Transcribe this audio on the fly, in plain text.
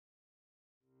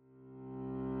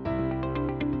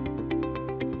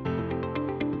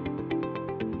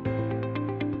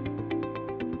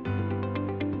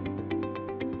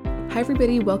Hi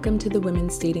everybody, welcome to the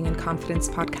Women's Dating and Confidence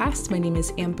Podcast. My name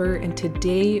is Amber and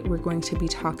today we're going to be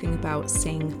talking about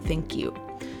saying thank you.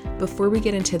 Before we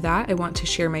get into that, I want to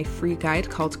share my free guide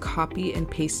called Copy and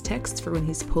Paste Text for when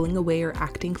he's pulling away or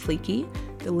acting flaky.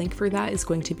 The link for that is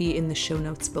going to be in the show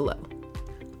notes below.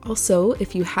 Also,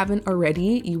 if you haven't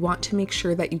already, you want to make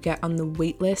sure that you get on the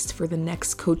wait list for the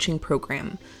next coaching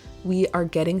program. We are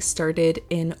getting started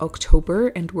in October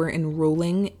and we're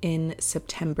enrolling in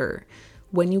September.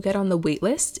 When you get on the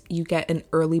waitlist, you get an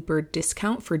early bird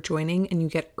discount for joining and you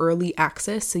get early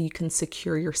access so you can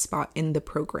secure your spot in the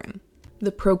program.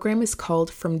 The program is called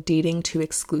From Dating to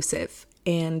Exclusive,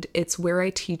 and it's where I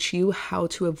teach you how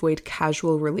to avoid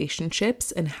casual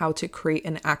relationships and how to create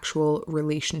an actual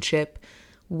relationship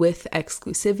with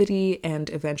exclusivity and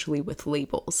eventually with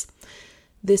labels.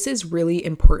 This is really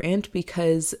important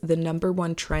because the number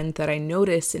one trend that I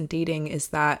notice in dating is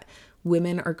that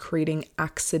women are creating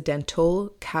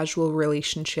accidental casual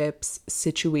relationships,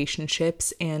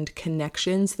 situationships, and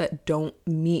connections that don't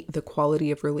meet the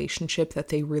quality of relationship that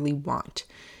they really want.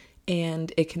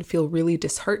 And it can feel really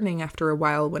disheartening after a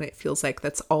while when it feels like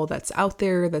that's all that's out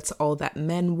there, that's all that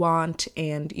men want,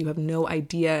 and you have no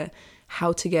idea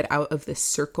how to get out of this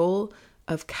circle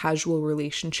of casual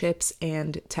relationships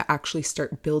and to actually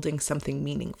start building something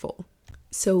meaningful.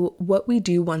 So what we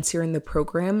do once you're in the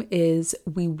program is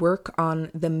we work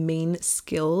on the main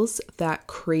skills that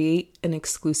create an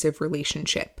exclusive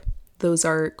relationship. Those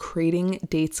are creating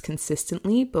dates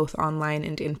consistently, both online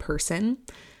and in person,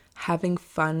 having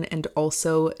fun and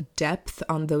also depth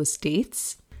on those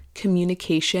dates,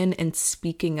 communication and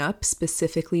speaking up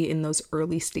specifically in those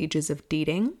early stages of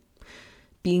dating,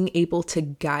 being able to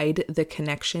guide the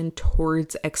connection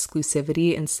towards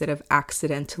exclusivity instead of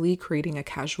accidentally creating a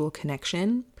casual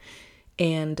connection.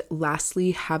 And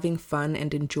lastly, having fun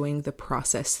and enjoying the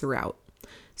process throughout.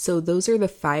 So those are the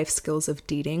 5 skills of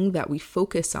dating that we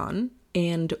focus on.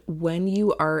 And when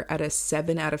you are at a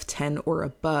 7 out of 10 or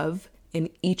above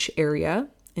in each area,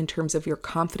 in terms of your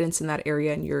confidence in that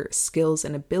area and your skills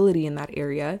and ability in that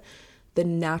area, the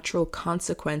natural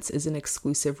consequence is an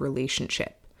exclusive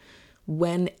relationship.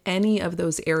 When any of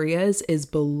those areas is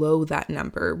below that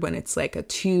number, when it's like a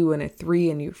 2 and a 3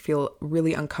 and you feel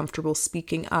really uncomfortable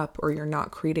speaking up, or you're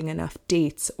not creating enough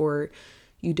dates, or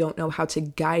you don't know how to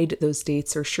guide those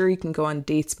dates, or sure you can go on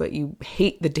dates but you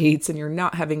hate the dates and you're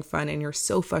not having fun and you're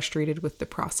so frustrated with the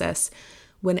process,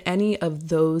 when any of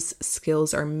those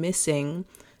skills are missing,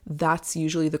 that's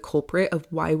usually the culprit of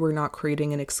why we're not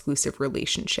creating an exclusive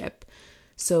relationship.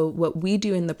 So what we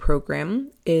do in the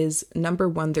program is, number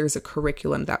 1, there's a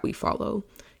curriculum that we follow.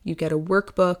 You get a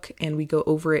workbook and we go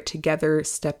over it together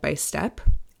step by step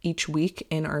each week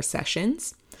in our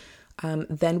sessions.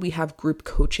 Then we have group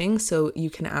coaching, so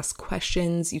you can ask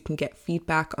questions, you can get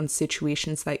feedback on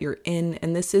situations that you're in,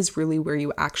 and this is really where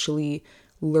you actually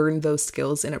learn those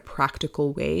skills in a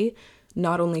practical way,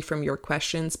 not only from your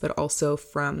questions, but also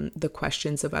from the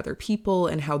questions of other people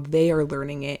and how they are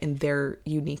learning it in their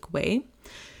unique way.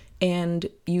 And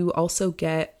you also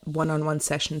get one-on-one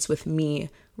sessions with me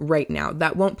right now.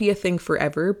 That won't be a thing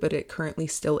forever, but it currently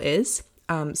still is.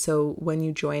 So when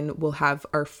you join, we'll have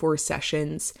our 4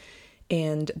 sessions,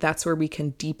 and that's where we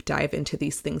can deep dive into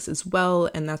these things as well.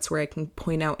 And that's where I can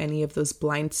point out any of those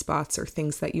blind spots or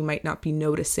things that you might not be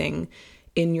noticing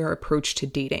in your approach to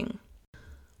dating.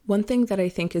 One thing that I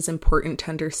think is important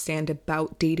to understand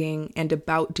about dating and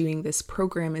about doing this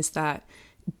program is that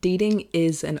dating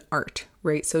is an art,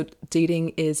 right? So dating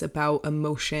is about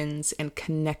emotions and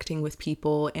connecting with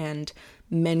people and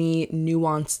many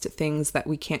nuanced things that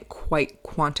we can't quite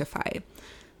quantify.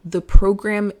 The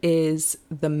program is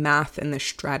the math and the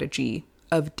strategy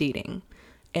of dating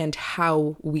and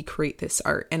how we create this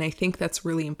art. And I think that's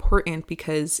really important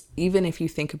because even if you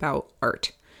think about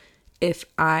art,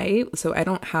 I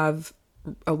don't have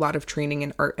a lot of training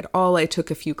in art at all. I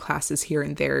took a few classes here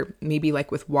and there, maybe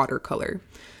like with watercolor.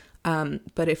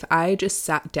 But if I just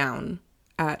sat down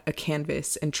at a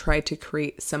canvas and tried to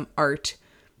create some art,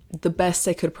 the best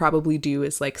I could probably do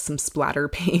is like some splatter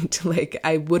paint. Like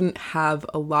I wouldn't have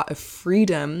a lot of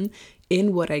freedom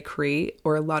in what I create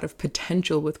or a lot of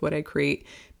potential with what I create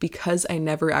because I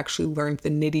never actually learned the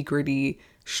nitty-gritty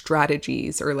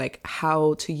strategies or like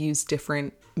how to use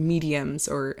different mediums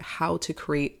or how to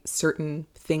create certain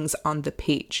things on the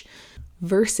page.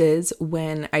 Versus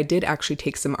when I did actually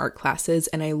take some art classes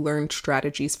and I learned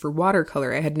strategies for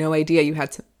watercolor. I had no idea you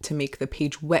had to make the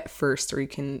page wet first, or you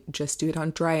can just do it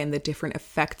on dry, and the different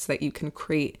effects that you can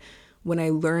create. When I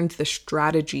learned the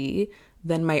strategy,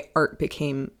 then my art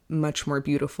became much more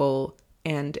beautiful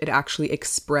and it actually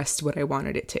expressed what I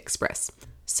wanted it to express.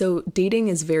 So dating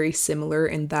is very similar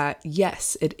in that,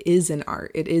 yes, it is an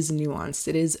art, it is nuanced,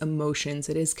 it is emotions,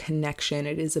 it is connection,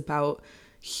 it is about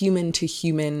human to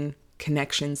human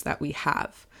connections that we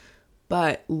have.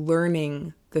 But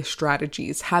learning the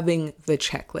strategies, having the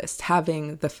checklist,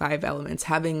 having the 5 elements,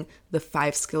 having the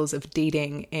 5 skills of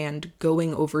dating, and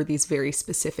going over these very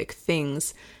specific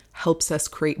things helps us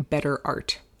create better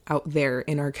art out there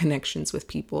in our connections with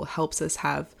people, helps us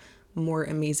have more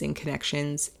amazing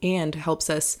connections, and helps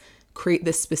us create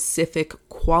the specific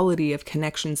quality of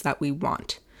connections that we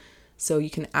want. So you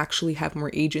can actually have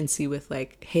more agency with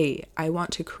like, hey, I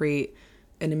want to create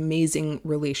an amazing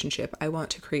relationship. I want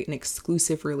to create an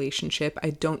exclusive relationship.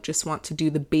 I don't just want to do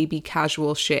the baby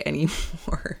casual shit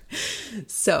anymore.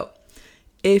 So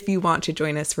if you want to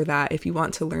join us for that, if you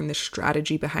want to learn the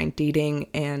strategy behind dating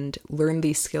and learn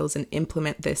these skills and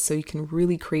implement this so you can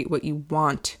really create what you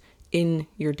want in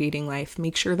your dating life,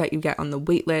 make sure that you get on the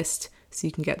wait list so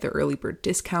you can get the early bird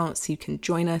discount so you can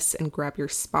join us and grab your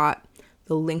spot.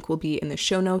 The link will be in the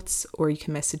show notes, or you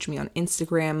can message me on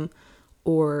Instagram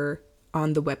or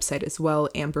on the website as well,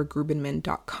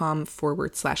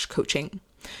 ambergrubenman.com/coaching.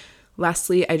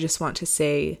 Lastly, I just want to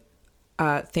say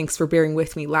thanks for bearing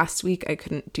with me. Last week, I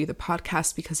couldn't do the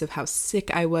podcast because of how sick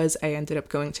I was. I ended up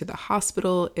going to the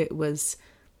hospital. It was,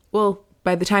 well,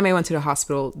 by the time I went to the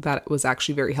hospital, that was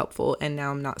actually very helpful. And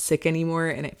now I'm not sick anymore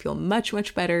and I feel much,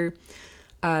 much better.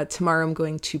 Tomorrow I'm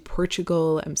going to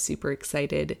Portugal. I'm super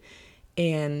excited.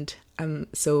 And I'm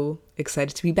so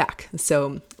excited to be back.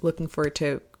 So looking forward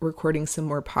to recording some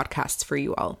more podcasts for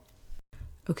you all.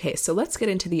 Okay, so let's get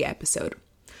into the episode.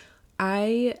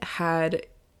 I had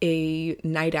a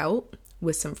night out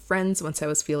with some friends once I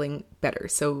was feeling better.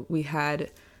 So we had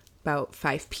about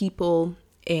 5 people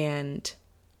and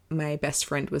my best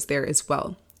friend was there as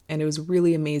well. And it was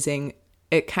really amazing.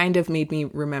 It kind of made me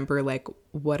remember like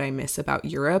what I miss about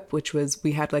Europe, which was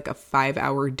we had like a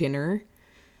 5-hour dinner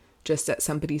just at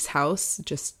somebody's house,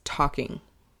 just talking,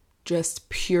 just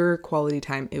pure quality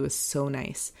time. It was so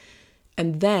nice.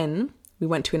 And then we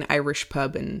went to an Irish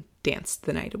pub and danced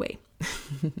the night away.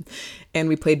 And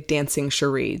we played dancing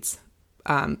charades.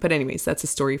 But anyways, that's a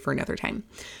story for another time.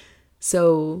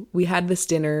 So we had this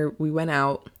dinner, we went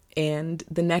out, and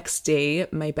the next day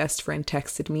my best friend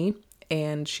texted me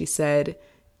and she said,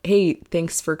 "Hey,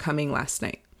 thanks for coming last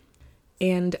night."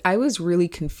 And I was really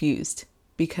confused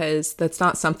because that's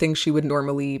not something she would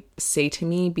normally say to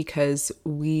me because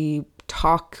we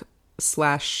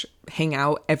talk/hang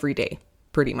out every day,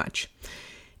 pretty much.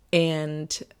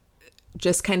 And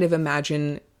just kind of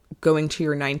imagine going to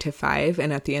your 9 to 5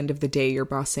 and at the end of the day, your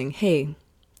boss saying, "Hey,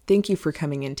 thank you for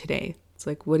coming in today." It's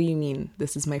like, what do you mean?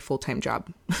 This is my full-time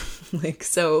job.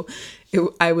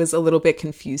 I was a little bit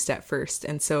confused at first.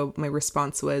 And so my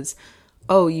response was,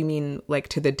 "Oh, you mean like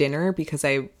to the dinner?" Because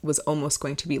I was almost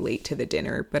going to be late to the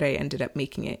dinner, but I ended up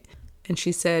making it. And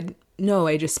she said, "No,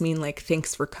 I just mean like,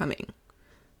 thanks for coming."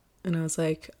 And I was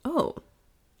like, "Oh."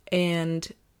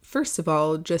 And first of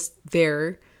all, just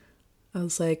there, I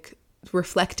was like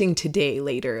reflecting today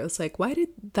later. I was like,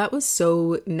 that was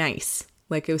so nice.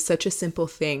 Like it was such a simple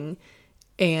thing.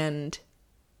 And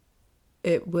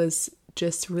it was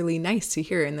just really nice to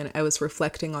hear. And then I was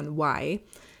reflecting on why.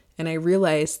 And I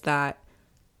realized that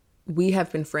we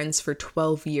have been friends for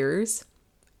 12 years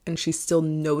and she still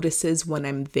notices when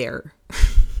I'm there.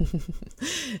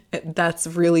 That's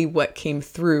really what came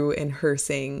through in her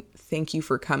saying, "Thank you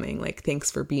for coming. Like,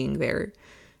 thanks for being there."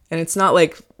 And it's not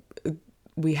like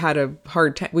we had a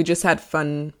hard time. We just had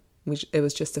fun. It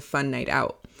was just a fun night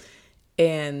out.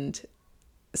 And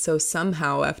so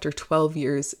somehow after 12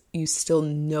 years, you still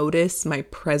notice my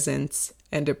presence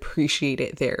and appreciate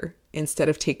it there instead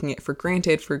of taking it for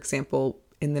granted. For example,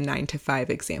 in the 9 to 5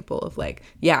 example of like,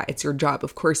 yeah, it's your job.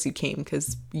 Of course you came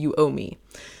because you owe me.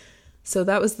 So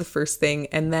that was the first thing.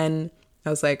 And then I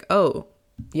was like, "Oh,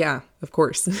 yeah, of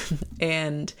course."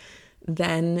 And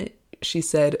then she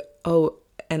said, "Oh,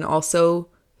 and also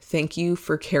thank you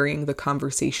for carrying the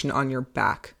conversation on your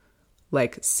back,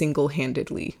 like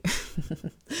single-handedly."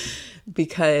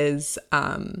 Because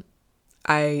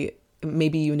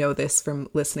maybe you know this from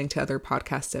listening to other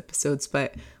podcast episodes,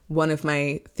 but one of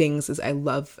my things is I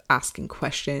love asking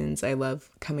questions. I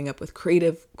love coming up with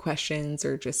creative questions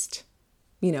or just,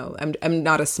 I'm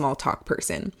not a small talk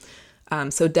person.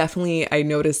 So definitely I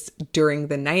noticed during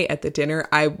the night at the dinner,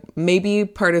 maybe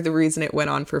part of the reason it went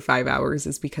on for 5 hours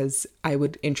is because I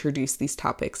would introduce these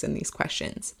topics and these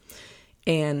questions.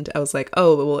 And I was like,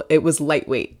 oh, well, it was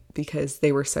lightweight because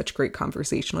they were such great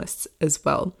conversationalists as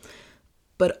well.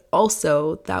 But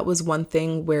also that was one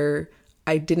thing where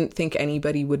I didn't think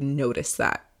anybody would notice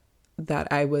that. that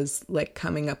I was like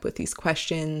coming up with these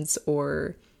questions,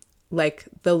 or like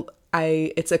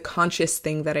it's a conscious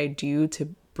thing that I do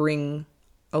to bring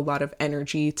a lot of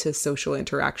energy to social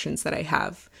interactions that I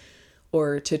have,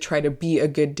 or to try to be a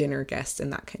good dinner guest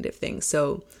and that kind of thing.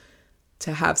 So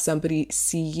to have somebody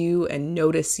see you and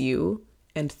notice you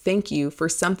and thank you for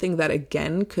something that,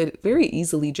 again, could very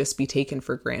easily just be taken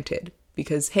for granted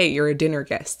because, hey, you're a dinner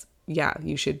guest. Yeah,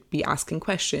 you should be asking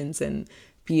questions and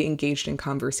be engaged in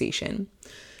conversation.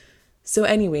 So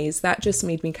anyways, that just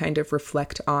made me kind of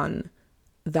reflect on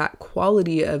that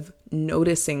quality of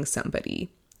noticing somebody,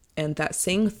 and that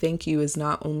saying thank you is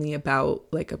not only about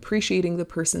like appreciating the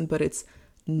person, but it's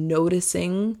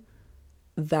noticing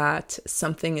that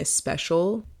something is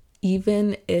special,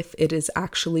 even if it is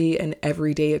actually an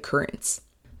everyday occurrence.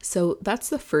 So that's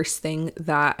the first thing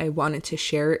that I wanted to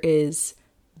share, is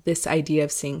this idea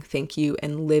of saying thank you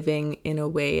and living in a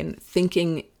way and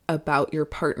thinking about your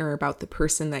partner, about the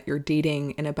person that you're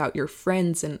dating, and about your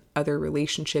friends and other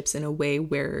relationships in a way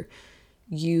where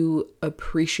you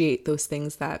appreciate those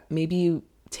things that maybe you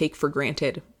take for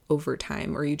granted over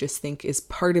time, or you just think is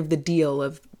part of the deal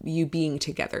of you being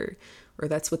together, or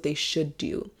that's what they should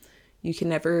do. You can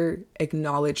never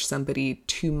acknowledge somebody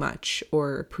too much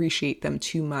or appreciate them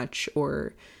too much,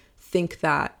 or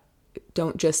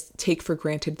don't just take for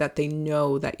granted that they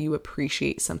know that you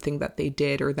appreciate something that they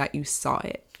did or that you saw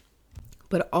it.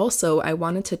 But also, I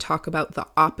wanted to talk about the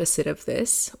opposite of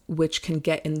this, which can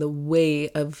get in the way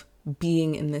of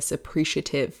being in this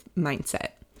appreciative mindset.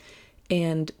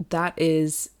 And that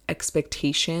is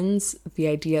expectations, the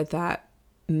idea that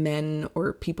men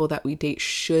or people that we date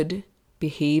should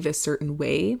behave a certain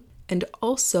way. And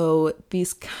also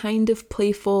these kind of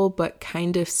playful but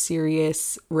kind of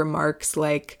serious remarks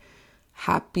like,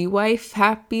 happy wife,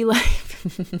 happy life.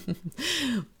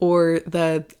 Or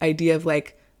the idea of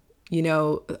like,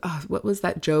 what was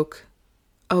that joke?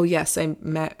 Oh yes, I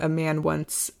met a man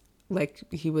once, like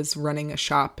he was running a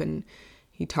shop, and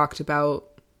he talked about,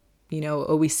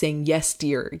 always saying yes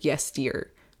dear,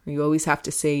 or you always have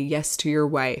to say yes to your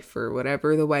wife, or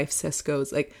whatever the wife says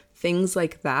goes. Like things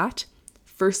like that,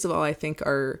 first of all, I think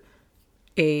are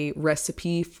a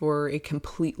recipe for a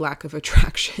complete lack of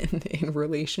attraction in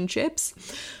relationships.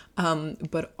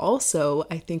 But also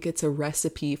I think it's a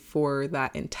recipe for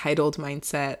that entitled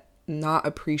mindset, not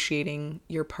appreciating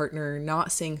your partner,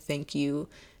 not saying thank you,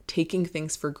 taking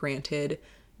things for granted,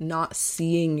 not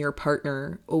seeing your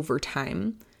partner over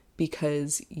time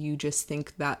because you just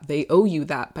think that they owe you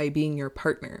that by being your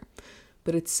partner.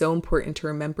 But it's so important to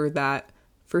remember that,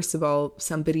 first of all,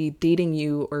 somebody dating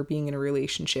you or being in a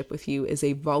relationship with you is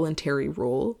a voluntary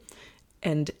role,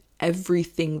 and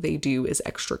everything they do is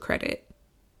extra credit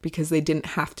because they didn't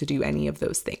have to do any of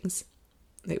those things.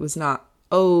 It was not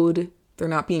owed. They're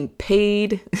not being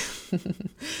paid.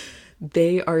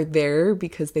 They are there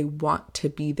because they want to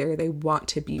be there. They want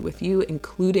to be with you,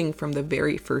 including from the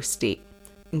very first date,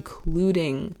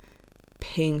 including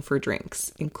paying for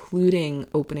drinks, including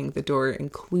opening the door,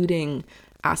 including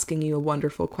asking you a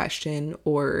wonderful question,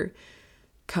 or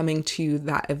coming to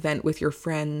that event with your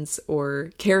friends,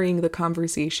 or carrying the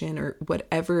conversation, or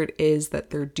whatever it is that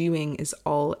they're doing is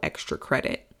all extra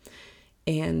credit.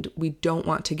 And we don't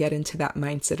want to get into that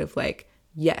mindset of like,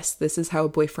 yes, this is how a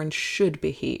boyfriend should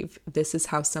behave. This is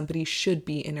how somebody should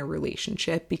be in a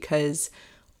relationship, because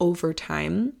over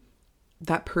time,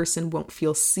 that person won't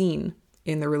feel seen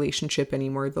in the relationship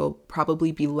anymore. They'll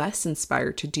probably be less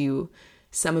inspired to do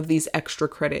some of these extra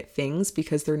credit things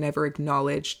because they're never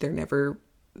acknowledged, they're never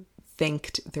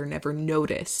thanked, they're never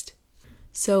noticed.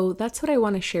 So that's what I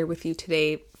want to share with you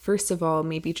today. First of all,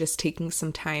 maybe just taking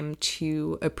some time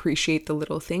to appreciate the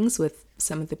little things with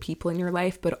some of the people in your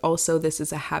life, but also this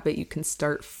is a habit you can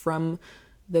start from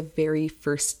the very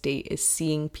first date, is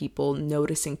seeing people,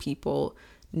 noticing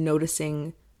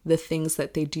the things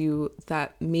that they do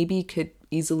that maybe could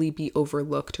easily be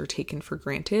overlooked or taken for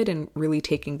granted, and really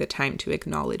taking the time to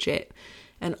acknowledge it.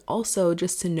 And also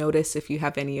just to notice if you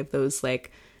have any of those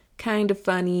like kind of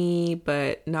funny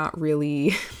but not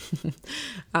really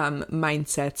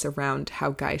mindsets around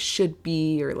how guys should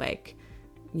be, or like,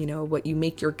 what you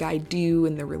make your guy do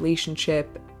in the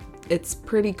relationship. It's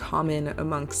pretty common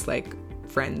amongst like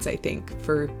friends, I think,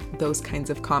 for those kinds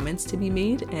of comments to be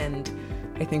made, and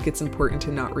I think it's important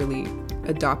to not really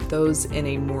adopt those in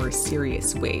a more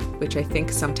serious way, which I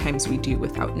think sometimes we do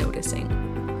without noticing.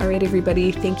 All right,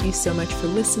 everybody, thank you so much for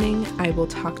listening. I will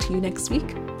talk to you next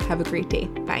week. Have a great day.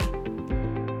 Bye.